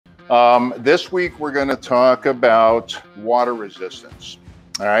This week we're going to talk about water resistance.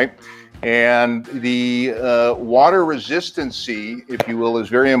 All right. And the water resistancy, if you will, is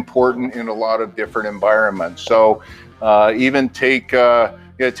very important in a lot of different environments. So even take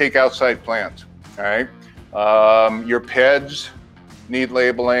outside plants. All right. Your PEDs need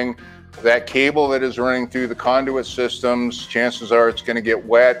labeling. That cable that is running through the conduit systems, chances are it's going to get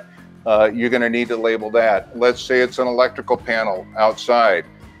wet. You're going to need to label that. Let's say it's an electrical panel outside.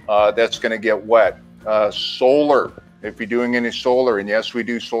 That's going to get wet. Solar, if you're doing any solar, and yes, we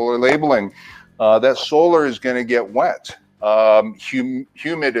do solar labeling, that solar is going to get wet.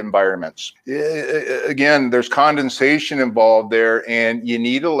 Humid environments. Again, there's condensation involved there, and you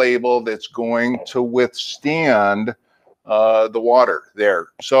need a label that's going to withstand the water there.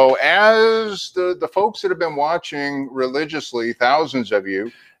 So as the folks that have been watching religiously, thousands of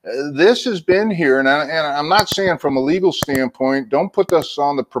you, this has been here, and I'm not saying from a legal standpoint, don't put this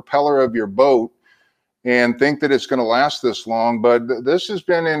on the propeller of your boat and think that it's going to last this long, but this has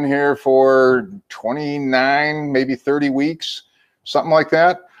been in here for 29, maybe 30 weeks, something like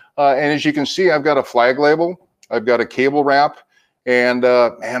that. And as you can see, I've got a flag label, I've got a cable wrap, and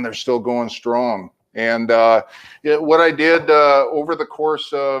man, they're still going strong. And what I did over the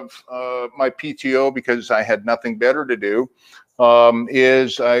course of my PTO, because I had nothing better to do,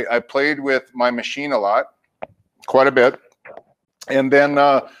 is I played with my machine a lot, quite a bit. And then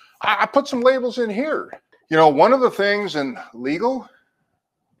I put some labels in here. You know, one of the things in legal,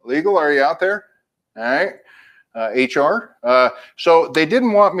 are you out there? All right. HR. So they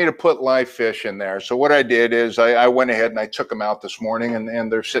didn't want me to put live fish in there. So what I did is I went ahead and I took them out this morning,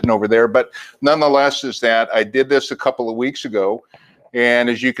 and they're sitting over there. But nonetheless, is that I did this a couple of weeks ago.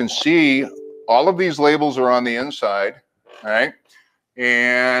 And as you can see, all of these labels are on the inside. All right.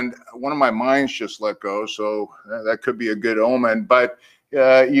 And one of my mines just let go. So that could be a good omen. But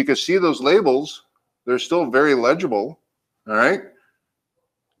you can see those labels. They're still very legible. All right.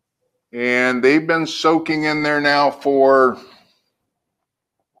 And they've been soaking in there now for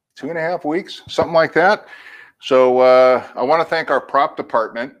 2.5 weeks, something like that. So I want to thank our prop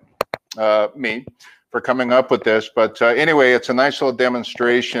department, me, for coming up with this. But anyway, it's a nice little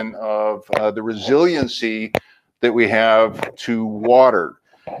demonstration of the resiliency that we have to water.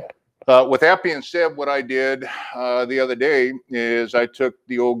 With that being said, what I did the other day is I took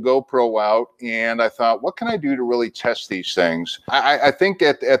the old GoPro out, and I thought, what can I do to really test these things? I think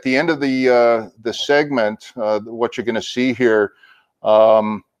at the end of the segment, what you're going to see here,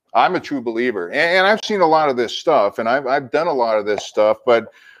 I'm a true believer, and I've seen a lot of this stuff, and I've done a lot of this stuff,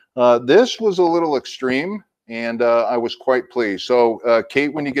 but this was a little extreme, and I was quite pleased. So,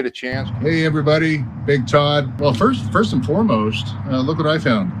 Kate, when you get a chance. Hey, everybody, Big Todd. Well, first and foremost, look what I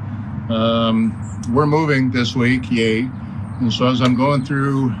found. We're moving this week, yay. And so as I'm going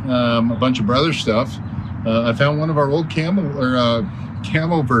through a bunch of brother stuff, I found one of our old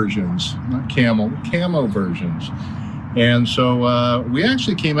camo versions, not camel, camo versions. And so we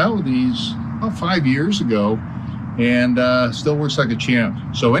actually came out with these about 5 years ago, and still works like a champ.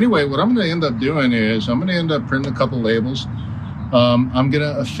 So anyway, what I'm going to end up doing is I'm going to end up printing a couple labels. I'm going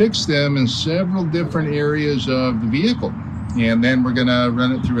to affix them in several different areas of the vehicle. And then we're going to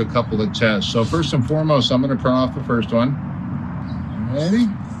run it through a couple of tests. So first and foremost, I'm going to print off the first one. Ready?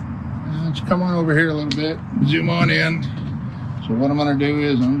 Let's come on over here a little bit. Zoom on in. So what I'm going to do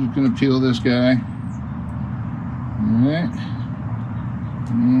is I'm just going to peel this guy. All right.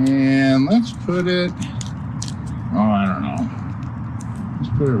 And let's put it, oh, I don't know.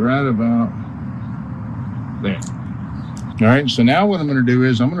 Let's put it right about there. All right. So now what I'm going to do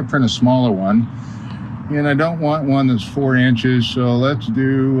is I'm going to print a smaller one. And I don't want one that's 4 inches, so let's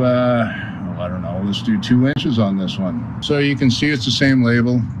do, I don't know, let's do 2 inches on this one. So you can see it's the same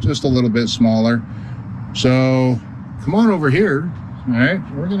label, just a little bit smaller. So come on over here, all right?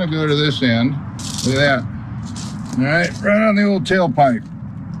 We're gonna go to this end, look at that. All right on the old tailpipe.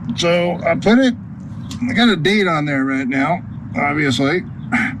 So I got a date on there right now, obviously.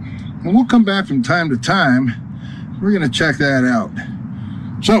 And we'll come back from time to time. We're gonna check that out.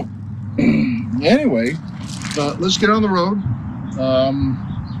 So, anyway, let's get on the road.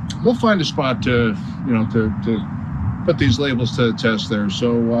 We'll find a spot to put these labels to the test there.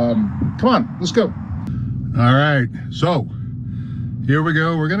 So come on, let's go. All right, so here we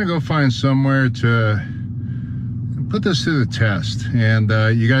go. We're gonna go find somewhere to put this to the test. And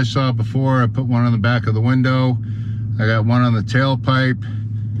you guys saw before, I put one on the back of the window. I got one on the tailpipe.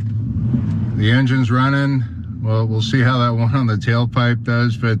 The engine's running. Well, we'll see how that one on the tailpipe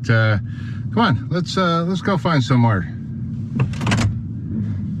does, but come on, let's go find somewhere.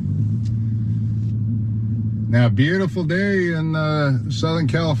 Now, beautiful day in Southern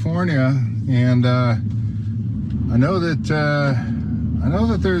California, and I know that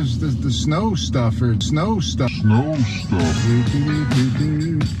there's the snow stuff, or snow stuff. The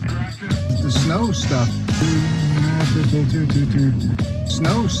snow stuff.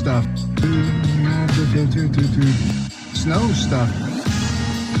 Snow stuff. Snow stuff.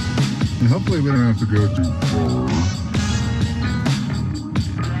 And hopefully we don't have to go too far.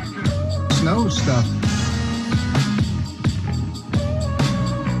 Snow stuff.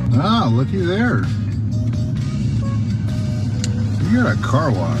 Ah, looky there. You got a car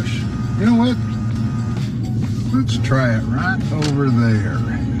wash. You know what? Let's try it right over there.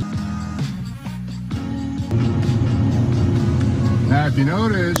 Now, if you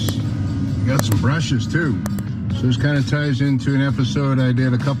notice, you got some brushes too. So this kind of ties into an episode I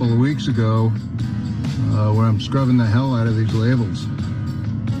did a couple of weeks ago where I'm scrubbing the hell out of these labels.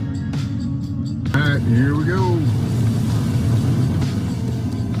 All right, here we go.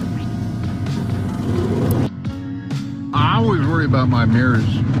 I always worry about my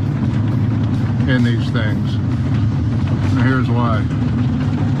mirrors in these things. And here's why.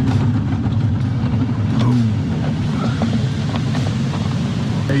 Oh.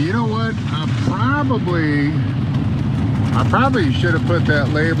 Hey, you know what? I probably should have put that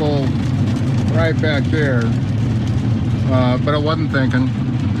label right back there, but I wasn't thinking,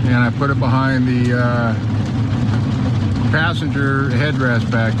 and I put it behind the passenger headrest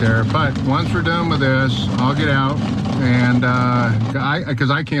back there. But once we're done with this, I'll get out, and because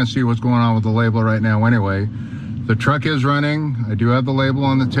I can't see what's going on with the label right now anyway. The truck is running. I do have the label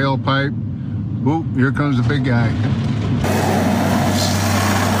on the tailpipe. Ooh, here comes the big guy.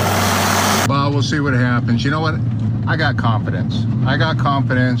 Well, we'll see what happens. You know what? I got confidence. I got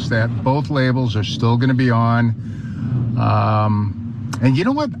confidence that both labels are still going to be on. And you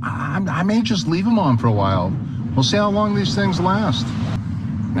know what? I may just leave them on for a while. We'll see how long these things last.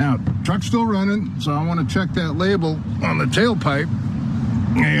 Now, truck's still running, so I want to check that label on the tailpipe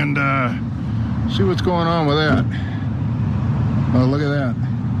and see what's going on with that. Oh, look at that.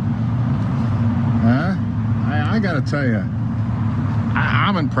 Huh? I got to tell you,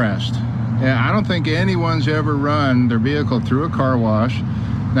 I'm impressed. Yeah, I don't think anyone's ever run their vehicle through a car wash.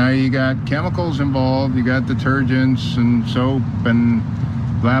 Now, you got chemicals involved, you got detergents and soap and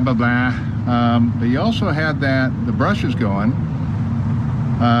blah, blah, blah. But you also had the brushes going,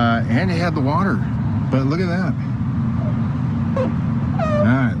 and you had the water. But look at that. All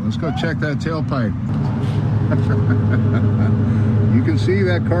right, let's go check that tailpipe. You can see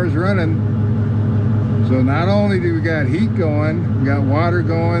that car's running. So not only do we got heat going, we got water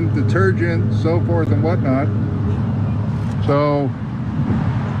going, detergent, so forth and whatnot. So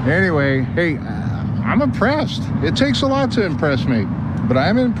anyway, hey, I'm impressed. It takes a lot to impress me, but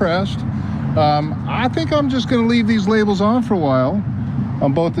I'm impressed. I think I'm just going to leave these labels on for a while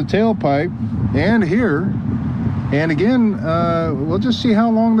on both the tailpipe and here. And again, we'll just see how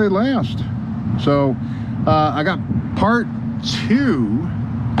long they last. So I got part 2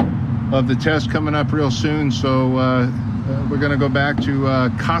 of the test coming up real soon, so we're going to go back to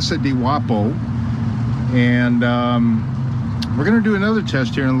Casa de Guapo, and we're going to do another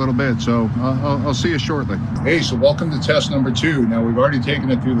test here in a little bit, so I'll see you shortly. Hey, so welcome to test number 2. Now, we've already taken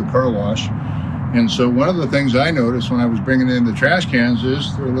it through the car wash, and so one of the things I noticed when I was bringing in the trash cans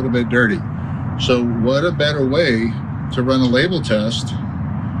is they're a little bit dirty. So what a better way to run a label test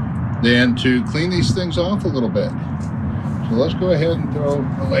than to clean these things off a little bit. So let's go ahead and throw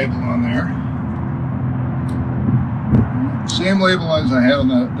the label on there. Same label as I had on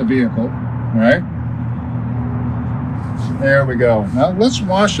the vehicle, all right? There we go. Now let's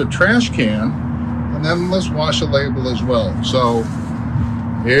wash a trash can, and then let's wash a label as well. So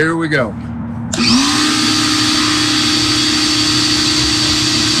here we go.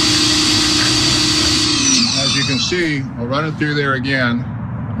 As you can see, I'll run it through there again,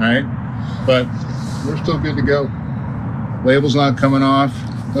 all right? But we're still good to go. Label's not coming off.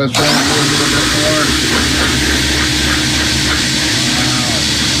 Let's run it a little bit more. Wow,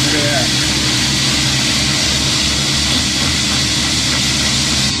 look at that.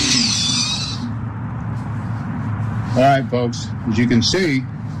 All right, folks, as you can see,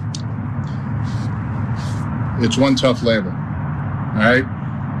 it's one tough label, all right?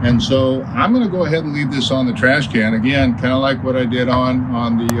 And so I'm going to go ahead and leave this on the trash can. Again, kind of like what I did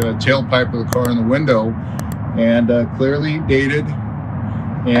on the tailpipe of the car in the window. And clearly dated,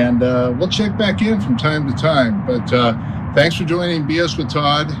 and we'll check back in from time to time. But thanks for joining BS with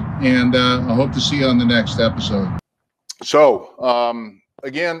Todd, and I hope to see you on the next episode. So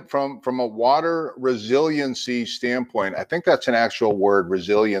again, from a water resiliency standpoint, I think that's an actual word,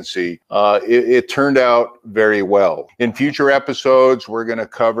 resiliency. It turned out very well. In future episodes, we're going to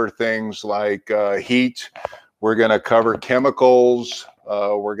cover things like heat. We're going to cover chemicals.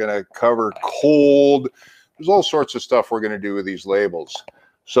 We're going to cover cold. There's all sorts of stuff we're going to do with these labels.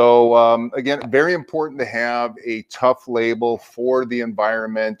 So again, very important to have a tough label for the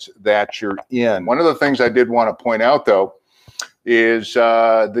environment that you're in. One of the things I did want to point out, though, is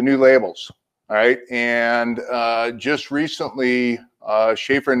the new labels. All right. And just recently,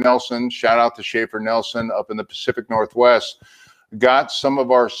 Schaefer Nelson, shout out to Schaefer Nelson up in the Pacific Northwest, got some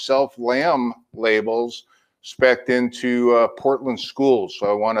of our self-lam labels spec'd into Portland schools.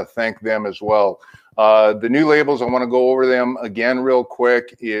 So I want to thank them as well. The new labels, I want to go over them again real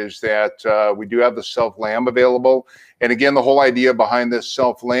quick, is that we do have the self-lam available. And again, the whole idea behind this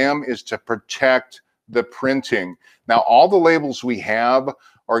self-lam is to protect the printing. Now, all the labels we have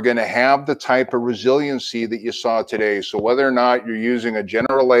are going to have the type of resiliency that you saw today. So whether or not you're using a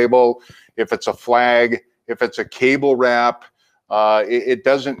general label, if it's a flag, if it's a cable wrap, it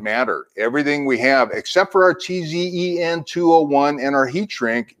doesn't matter. Everything we have, except for our TZEN 201 and our heat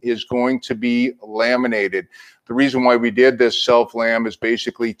shrink, is going to be laminated. The reason why we did this self-lam is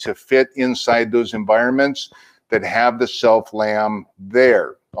basically to fit inside those environments that have the self-lam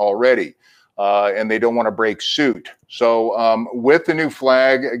there already. And they don't want to break suit. So with the new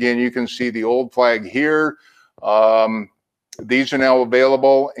flag, again, you can see the old flag here. These are now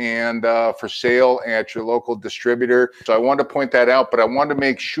available and for sale at your local distributor. So I wanted to point that out, but I wanted to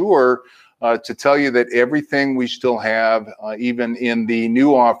make sure to tell you that everything we still have, even in the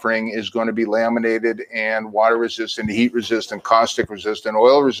new offering, is going to be laminated and water resistant, heat resistant, caustic resistant,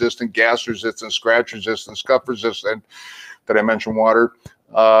 oil resistant, gas resistant, scratch resistant, scuff resistant. Did I mention water?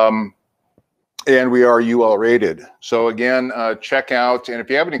 And we are UL rated. So again, check out, and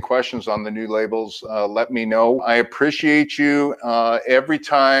if you have any questions on the new labels, let me know. I appreciate you every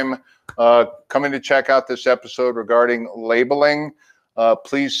time coming to check out this episode regarding labeling.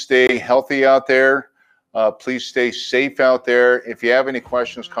 Please stay healthy out there. Please stay safe out there. If you have any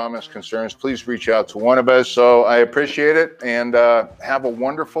questions, comments, concerns, please reach out to one of us. So I appreciate it, and have a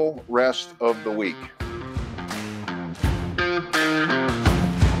wonderful rest of the week.